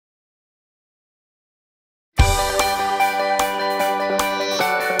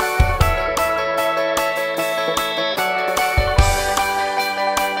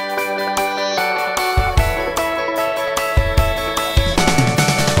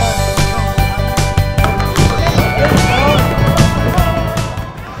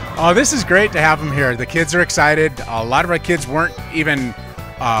Oh, this is great to have them here. The kids are excited. A lot of our kids weren't even,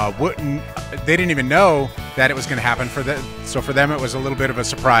 they didn't even know that it was going to happen. So for them, it was a little bit of a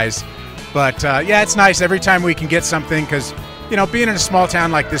surprise. But yeah, it's nice every time we can get something because, you know, being in a small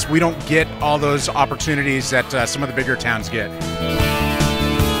town like this, we don't get all those opportunities that some of the bigger towns get.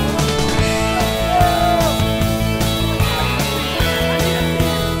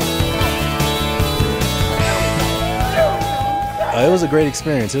 It was a great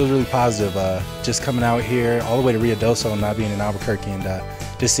experience. It was really positive. Just coming out here all the way to Ruidoso and not being in Albuquerque, and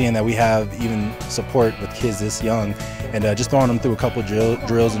just seeing that we have even support with kids this young, and just throwing them through a couple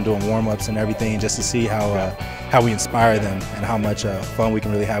drills and doing warm-ups and everything, just to see how we inspire them and how much fun we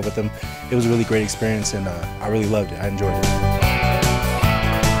can really have with them. It was a really great experience, and I really loved it. I enjoyed it.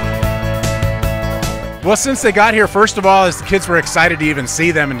 Well, since they got here, first of all, the kids were excited to even see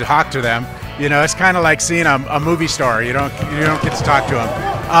them and to talk to them. You know, it's kind of like seeing a movie star. You don't get to talk to them.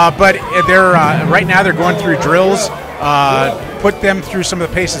 But they're right now they're going through drills. Put them through some of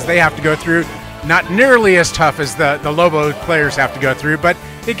the paces they have to go through. Not nearly as tough as the Lobo players have to go through, but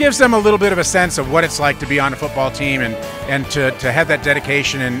it gives them a little bit of a sense of what it's like to be on a football team and to have that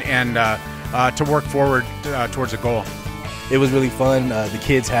dedication and to work forward towards a goal. It was really fun. The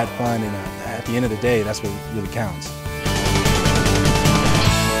kids had fun, and at the end of the day, that's what really counts.